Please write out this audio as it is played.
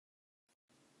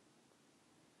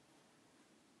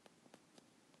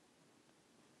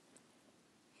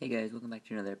Hey guys, welcome back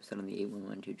to another episode on the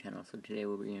 8112 channel. So today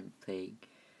we're going to play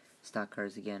stock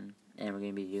cars again, and we're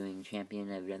going to be doing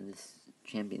champion. I've done this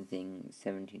champion thing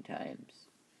 17 times,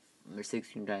 or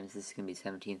 16 times. This is going to be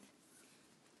 17th.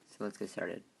 So let's get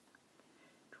started.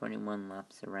 21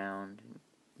 laps around.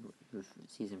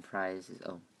 Season prize is,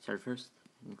 start first.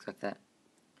 Looks like that.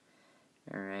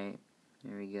 Alright,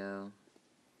 here we go.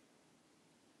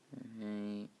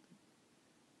 Alright.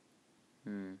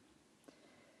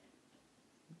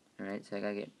 Alright, so I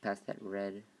gotta get past that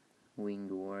red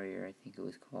winged warrior, I think it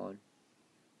was called.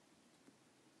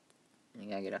 And I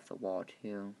gotta get off the wall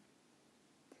too.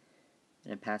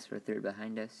 And I pass for a third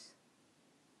behind us.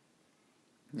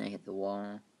 And I hit the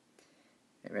wall.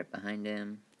 Right behind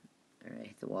him. Alright,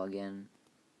 hit the wall again.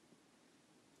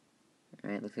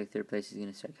 Alright, looks like third place is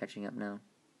gonna start catching up now.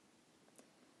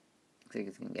 Looks like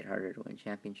it's gonna get harder to win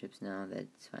championships now that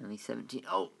it's finally 17.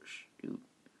 Oh, shoot.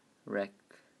 Wreck.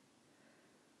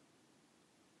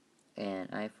 And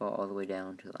I fall all the way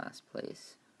down to last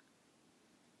place.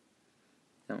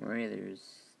 Don't worry, there's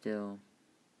still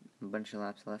a bunch of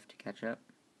laps left to catch up.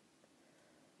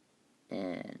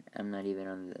 And I'm not even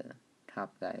on the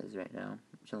top guys right now.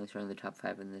 It's only showing the top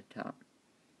 5 in the top.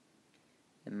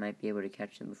 I might be able to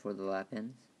catch them before the lap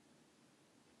ends.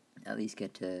 At least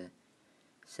get to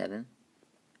 7th.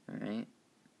 Alright.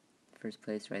 First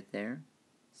place right there.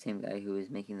 Same guy who was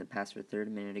making the pass for 3rd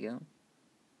a minute ago.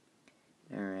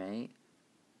 Alright.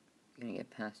 Gonna get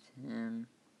past him.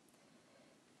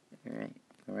 Alright.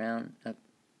 Go around, up,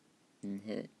 and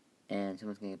hit. And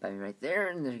someone's gonna get by me right there,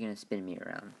 and they're gonna spin me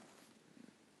around.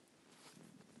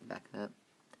 Back up.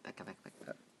 Back up.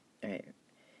 Alright.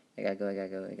 I gotta go.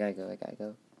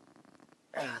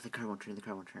 Ah, the car won't turn.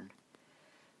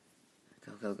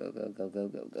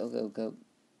 Go.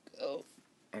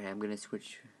 Alright, I'm gonna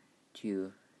switch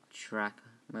to track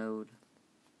mode.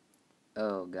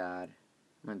 Oh god.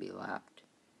 I'm gonna be lapped.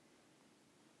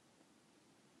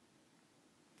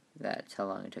 That's how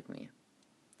long it took me.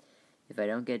 If I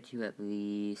don't get to at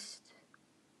least,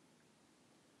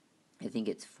 I think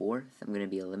it's 4th, I'm gonna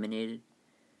be eliminated.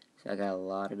 So I got a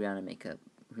lot of ground to make up.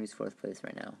 Who's 4th place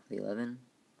right now? The 11?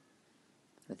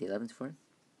 With the 11's 4th?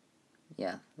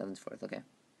 Yeah, 11's 4th, okay.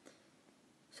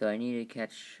 So I need to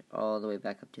catch all the way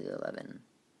back up to the 11.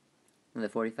 And the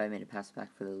 45 made a pass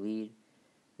back for the lead.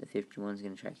 The 51's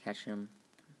going to try to catch him.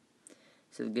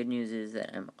 So the good news is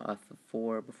that I'm off of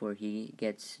 4 before he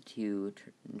gets to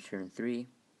turn 3.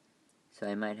 So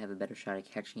I might have a better shot at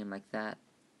catching him like that.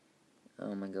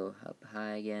 I'm going to go up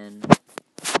high again.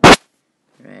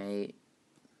 Right.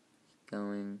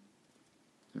 Going.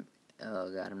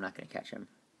 Oh god, I'm not going to catch him.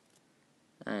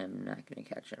 I'm not going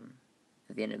to catch him.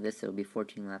 At the end of this, there will be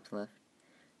 14 laps left.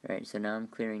 Alright, so now I'm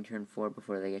clearing turn 4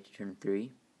 before they get to turn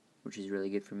 3, which is really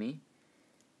good for me.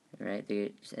 Alright,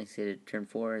 they exited turn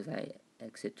 4 as I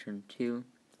exit turn 2.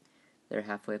 They're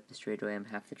halfway up the straightaway. I'm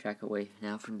half the track away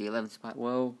now from the 11th spot.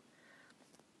 Whoa!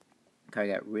 Car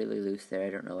got really loose there. I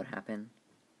don't know what happened.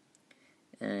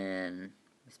 And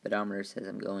the speedometer says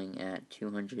I'm going at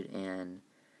 300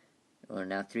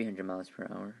 miles per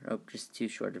hour. Oh, just too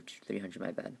short of 300,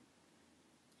 my bad.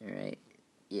 Alright.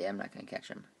 Yeah, I'm not going to catch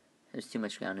him. There's too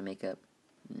much ground to make up.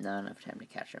 Not enough time to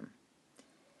catch him.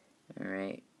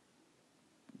 Alright.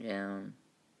 Down.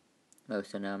 Oh,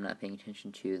 so now I'm not paying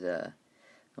attention to the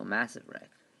massive wreck.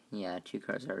 Yeah, 2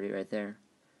 cars already right there.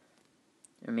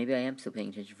 Or maybe I am still paying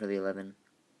attention for the 11.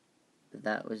 But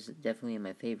that was definitely in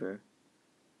my favor.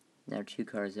 Now 2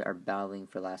 cars are battling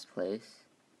for last place.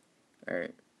 Or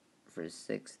for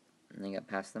 6th. And I got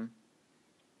past them.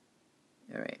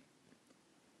 Alright.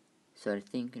 So I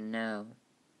think now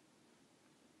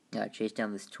I chase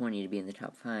down this 20 to be in the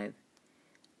top 5.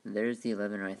 There's the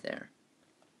 11 right there.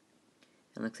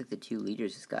 It looks like the 2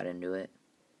 leaders just got into it.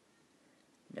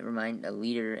 Never mind, a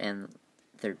leader and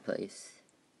 3rd place.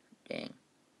 Dang.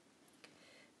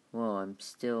 Well, I'm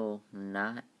still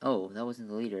not. Oh, that wasn't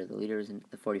the leader. The leader is in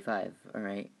the 45.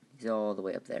 Alright. He's all the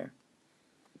way up there.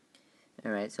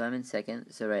 Alright, so I'm in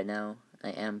 2nd. So right now, I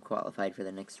am qualified for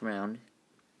the next round.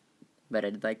 But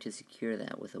I'd like to secure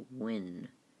that with a win.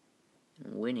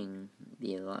 Winning would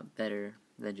be a lot better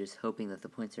than just hoping that the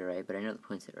points are right, but I know the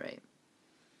points are right.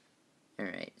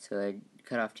 Alright, so I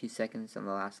cut off 2 seconds on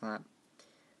the last lap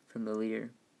from the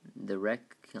leader. The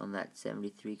wreck on that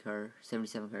 77 car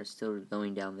is still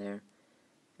going down there.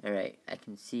 Alright, I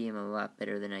can see him a lot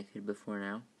better than I could before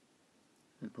now.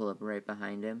 And pull up right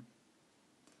behind him.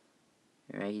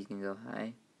 Alright, he's going to go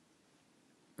high.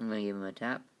 I'm going to give him a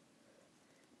tap.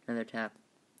 Another tap.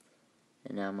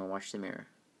 And now I'm going to watch the mirror.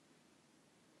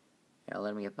 I'll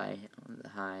let him get by on the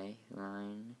high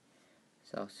line.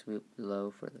 So I'll swoop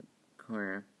low for the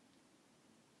corner.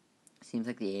 Seems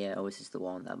like the AI always hits the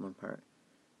wall on that one part.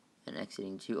 And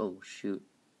exiting 2. Oh, shoot.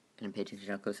 I didn't pay attention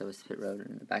how close I was to pit road.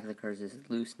 And the back of the cars is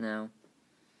loose now.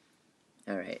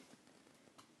 Alright.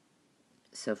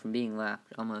 So from being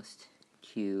lapped almost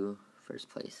to first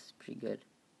place. Pretty good.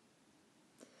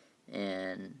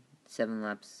 And 7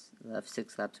 laps left.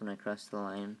 6 laps when I crossed the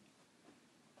line.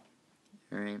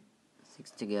 Alright. 6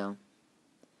 to go.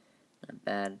 Not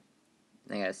bad.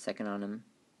 I got a second on him.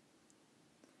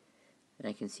 And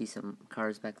I can see some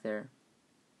cars back there.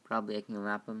 Probably I can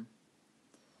lap them.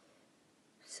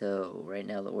 So right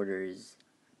now the order is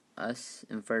us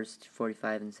in first,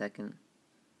 45 in second,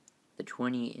 the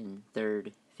 20 in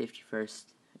third, 51st,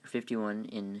 or 51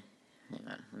 in, hang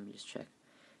on, let me just check.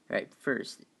 Alright,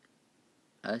 first,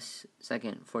 us,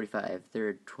 second, 45,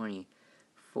 third, 20,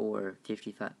 4,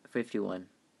 55, 51,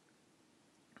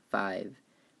 5,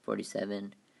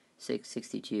 47, 6,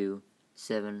 62,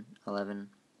 7, 11,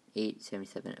 8,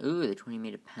 77. Ooh, the 20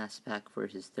 made a pass back for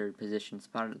his third position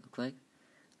spot, it looked like.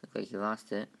 Looked like he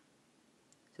lost it.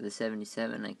 So the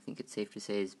 77, I think it's safe to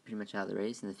say, is pretty much out of the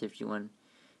race, and the 51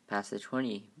 passed the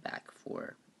 20 back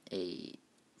for the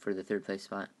third place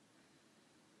spot.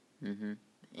 And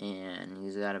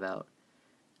he's got about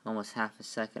almost half a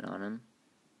second on him.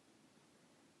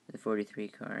 The 43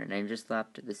 car, and I just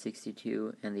lapped the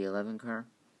 62 and the 11 car.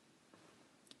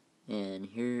 And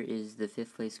here is the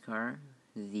 5th place car,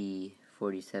 the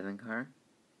 47 car.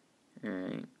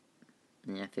 Alright.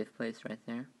 Yeah, 5th place right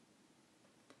there.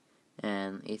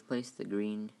 And 8th place, the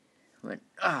green went,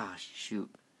 shoot.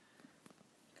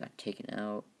 Got taken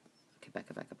out. Okay, back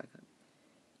up.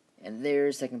 And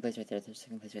there's 2nd place right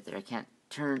there. I can't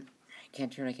turn.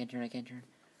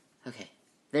 Okay.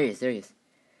 There he is.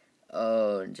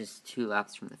 Oh, just 2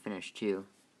 laps from the finish, too.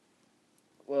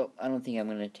 Well, I don't think I'm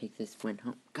going to take this win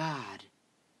home. God.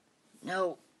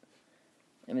 No.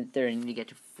 I'm in 3rd. I need to get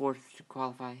to 4th to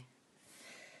qualify.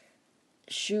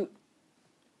 Shoot.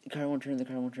 The car won't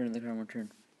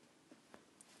turn.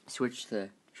 Switch to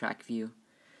track view.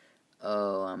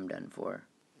 Oh, I'm done for.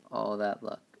 All that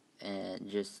luck. And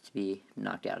just to be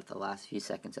knocked out at the last few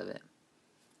seconds of it.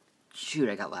 Shoot,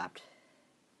 I got lapped.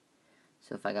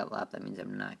 So if I got lapped, that means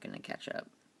I'm not going to catch up.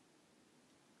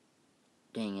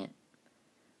 Dang it.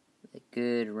 A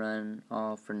good run,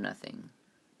 all for nothing.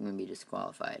 I'm going to be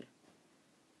disqualified.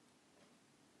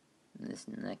 And this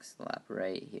next lap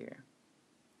right here.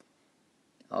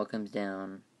 All comes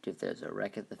down to if there's a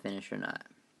wreck at the finish or not.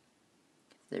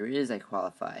 If there is, I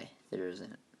qualify. If there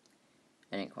isn't,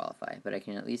 I didn't qualify. But I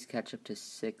can at least catch up to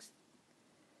 6th,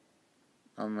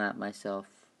 unlap myself,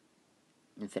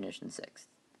 and finish in 6th.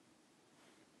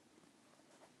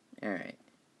 Alright.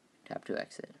 Top 2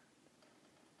 exit.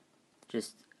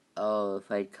 Just,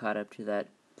 if I caught up to that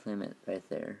Plymouth right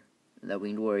there, that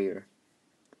Winged Warrior,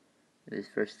 it was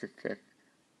 1st to 5th.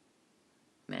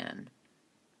 Man.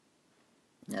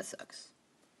 That sucks.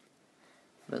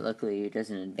 But luckily, it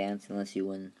doesn't advance unless you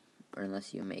win, or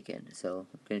unless you make it. So,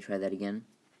 I'm going to try that again.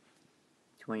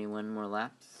 21 more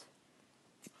laps.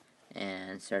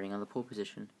 And starting on the pole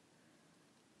position.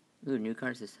 Ooh, new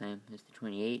cars this time. There's the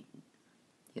 28,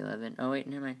 the 11. Oh, wait,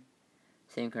 never mind.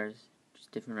 Same cars,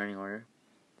 just different running order.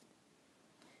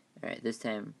 Alright, this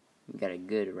time, we got a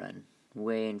good run.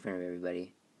 Way in front of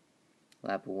everybody.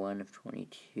 Lap 1 of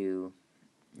 22.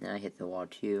 Now I hit the wall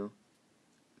 2.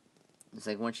 It's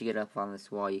like once you get up on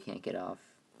this wall, you can't get off.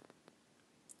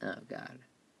 Oh, God.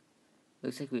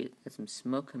 Looks like we got some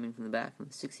smoke coming from the back.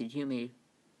 The 62 made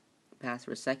pass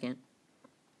for a second.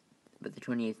 But the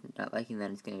 28th not liking that.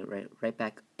 It's going to get right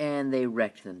back. And they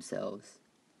wrecked themselves.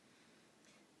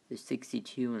 The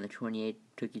 62 and the 28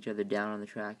 took each other down on the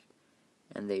track.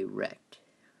 And they wrecked.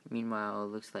 Meanwhile,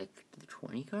 it looks like the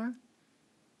 20 car,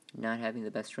 not having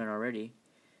the best run already,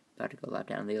 about to go lap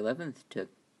down. The 11th took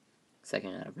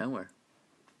 2nd out of nowhere.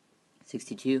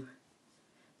 62,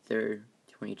 3rd,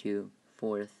 22,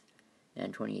 4th,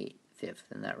 and 28, 5th,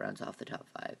 and that rounds off the top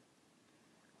 5.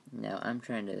 Now I'm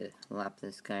trying to lap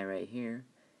this guy right here.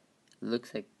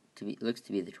 Looks to be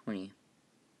the 20.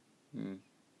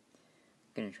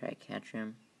 Gonna try to catch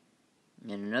him.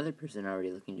 And another person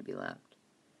already looking to be lapped.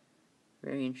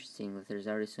 Very interesting that there's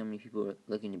already so many people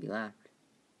looking to be lapped.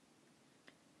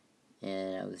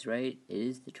 And I was right, it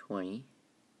is the 20.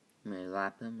 I'm going to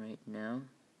lap him right now.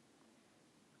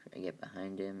 Try to get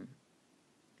behind him.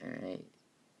 Alright.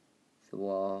 The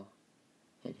wall.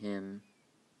 Hit him.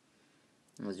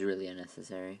 It was really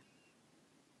unnecessary.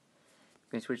 I'm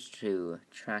going to switch to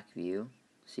track view.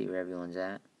 See where everyone's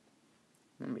at.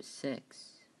 Number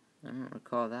 6. I don't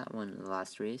recall that one in the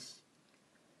last race.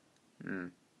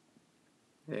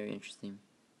 Very interesting.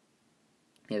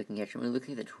 Yeah, we can catch him. It looks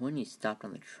like the 20 stopped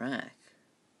on the track.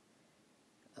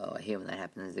 Oh, I hate when that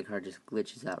happens. The car just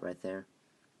glitches out right there.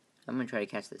 I'm going to try to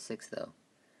catch the 6, though.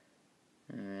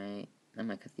 Alright. I'm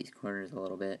going to cut these corners a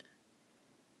little bit.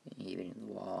 Even in the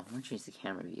wall. I'm going to change the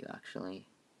camera view, actually.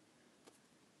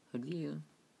 Hood view?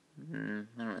 I don't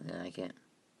really like it.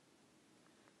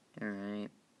 Alright.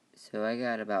 So I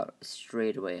got about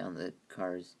straight away on the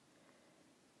cars.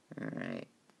 Alright.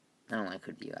 I don't like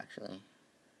hood view, actually.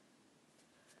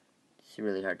 It's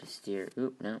really hard to steer.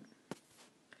 Oop, no.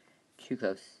 Too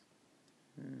close.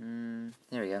 There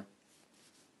we go.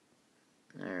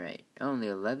 Alright. Oh, and the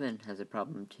 11 has a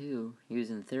problem too. He was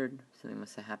in third. Something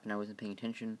must have happened. I wasn't paying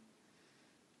attention.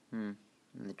 And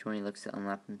the 20 looks to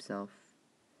unlap himself.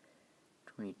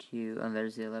 22. Oh,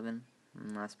 there's the 11.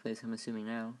 In last place, I'm assuming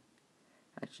now.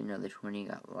 Actually, no, the 20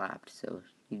 got lapped, so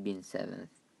he'd be in 7th.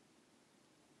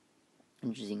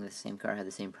 Interesting, the same car had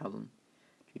the same problem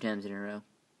 2 times in a row.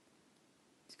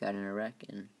 Just got in a wreck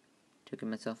and took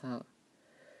himself out.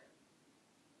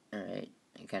 Alright,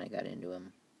 I kind of got into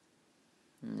him.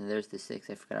 And there's the 6,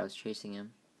 I forgot I was chasing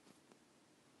him.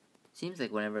 Seems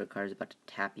like whenever a car is about to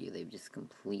tap you, they just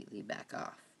completely back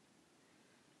off.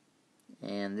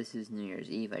 And this is New Year's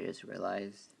Eve, I just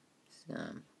realized. It's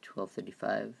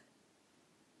 12:35.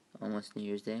 Almost New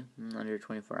Year's Day. Under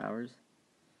 24 hours.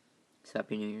 So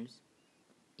happy New Year's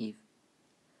Eve.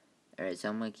 Alright, so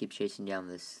I'm going to keep chasing down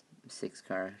this 6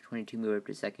 car. 22 moved up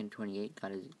to 2nd. 28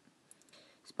 got his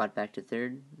spot back to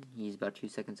 3rd. He's about 2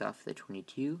 seconds off the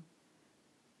 22.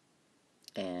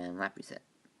 And lap reset.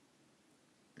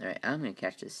 Alright, I'm going to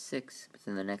catch the 6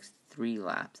 within the next 3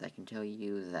 laps. I can tell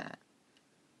you that.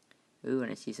 Ooh,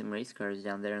 and I see some race cars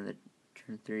down there in the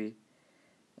turn 3.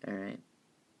 Alright.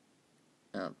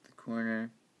 Up the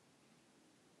corner.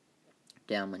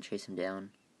 Down, I'm going to chase him down.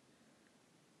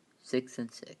 6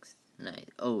 and 6. Nice.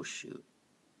 Oh, shoot.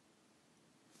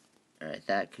 Alright,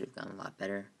 that could have gone a lot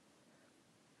better.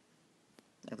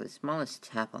 Like the smallest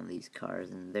tap on these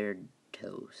cars and they're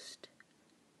toast.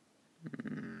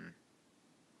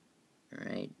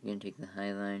 Alright, gonna take the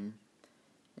high line.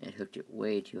 It hooked it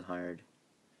way too hard.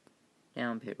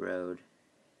 Down pit road.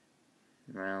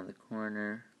 Around the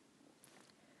corner.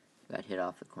 Got hit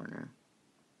off the corner.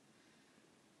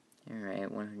 Alright,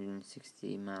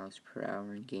 160 miles per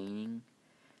hour gaining.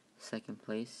 2nd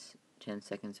place, 10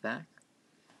 seconds back.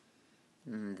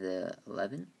 And the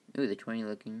 11. Ooh, the 20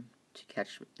 looking to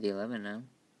catch the 11 now.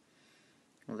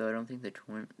 Although I don't think the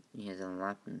 20 has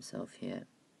unlocked himself yet.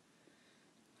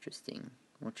 Interesting.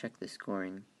 We'll check the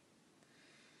scoring.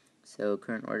 So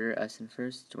current order, us in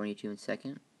first, 22 in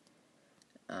second.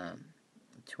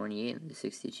 28 and the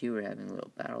 62 we're having a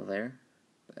little battle there.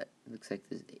 But it looks like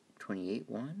the 28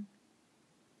 won.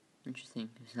 Interesting.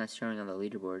 It's not showing on the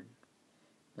leaderboard.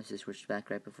 Must have switched back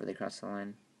right before they crossed the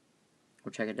line.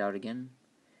 We'll check it out again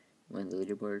when the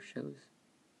leaderboard shows.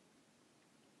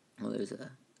 Well, there's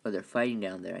a... Oh, they're fighting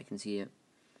down there. I can see it.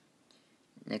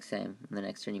 Next time, on the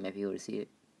next turn, you might be able to see it.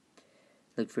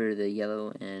 Look for the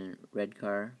yellow and red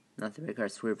car. Not the red car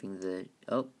swerving. The...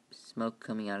 Oh, smoke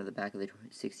coming out of the back of the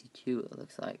 62, it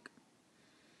looks like.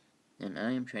 And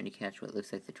I am trying to catch what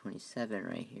looks like the 27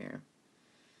 right here.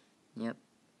 Yep.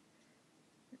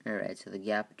 Alright, so the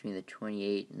gap between the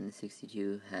 28 and the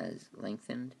 62 has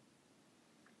lengthened.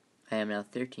 I am now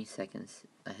 13 seconds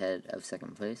ahead of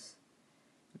 2nd place.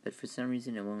 But for some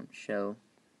reason it won't show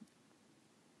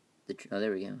the... Oh,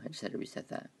 there we go. I just had to reset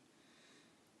that.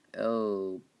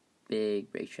 Oh,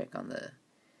 big brake check on the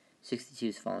 62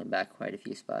 is falling back quite a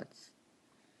few spots.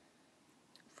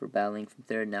 For battling from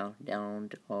 3rd now, down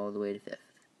to all the way to 5th.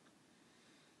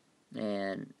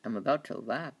 And I'm about to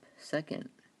lap 2nd.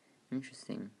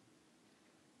 Interesting.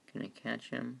 Gonna catch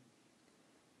him.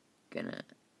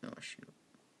 Oh, shoot.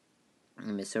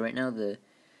 So right now the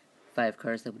 5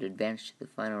 cars that would advance to the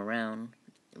final round,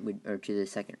 or to the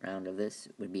 2nd round of this,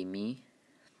 would be me,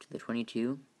 to the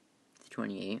 22, the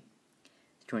 28,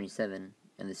 the 27,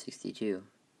 and the 62.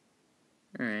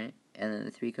 Alright, and then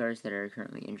the 3 cars that are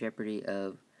currently in jeopardy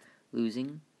of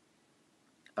losing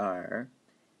are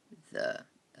the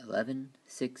 11,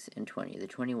 6, and 20. The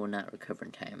 20 will not recover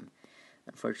in time.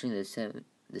 Unfortunately,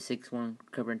 the 6 won't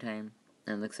recover in time,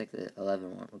 and it looks like the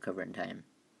 11 won't recover in time.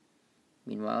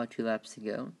 Meanwhile, 2 laps to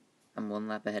go. I'm 1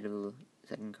 lap ahead of the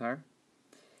 2nd car,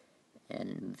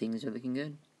 and things are looking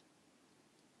good.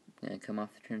 Gonna come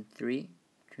off the turn 3,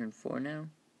 turn 4 now,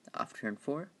 off turn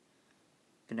 4.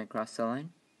 Gonna cross the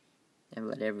line. I've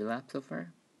led every lap so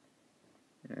far.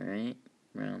 Alright,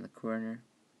 around the corner.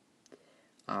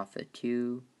 Off at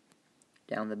 2,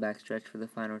 down the back stretch for the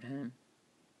final time.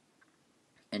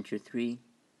 Enter 3.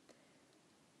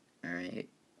 Alright,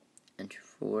 enter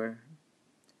 4.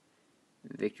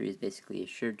 Victory is basically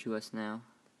assured to us now.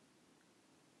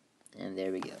 And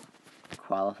there we go.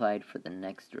 Qualified for the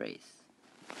next race.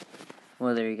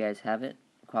 Well, there you guys have it.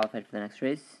 Qualified for the next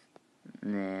race.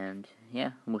 And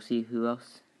yeah, we'll see who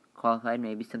else qualified.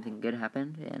 Maybe something good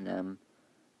happened and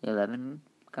 11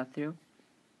 got through.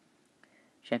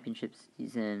 Championship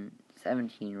season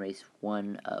 17, race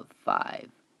 1 of 5.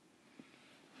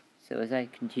 So as I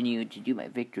continue to do my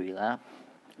victory lap,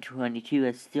 22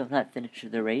 has still not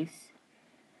finished the race.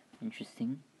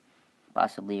 Interesting.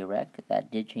 Possibly a wreck.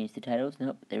 That did change the titles.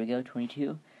 Nope, there we go.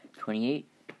 22, 28,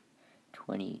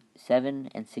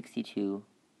 27, and 62,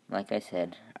 like I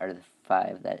said, are the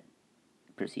 5 that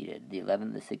proceeded. The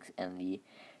 11, the 6, and the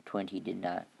 20 did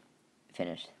not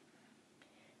finish.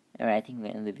 Alright, I think I'm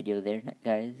going to end the video there,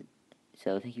 guys.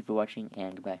 So thank you for watching,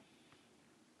 and goodbye.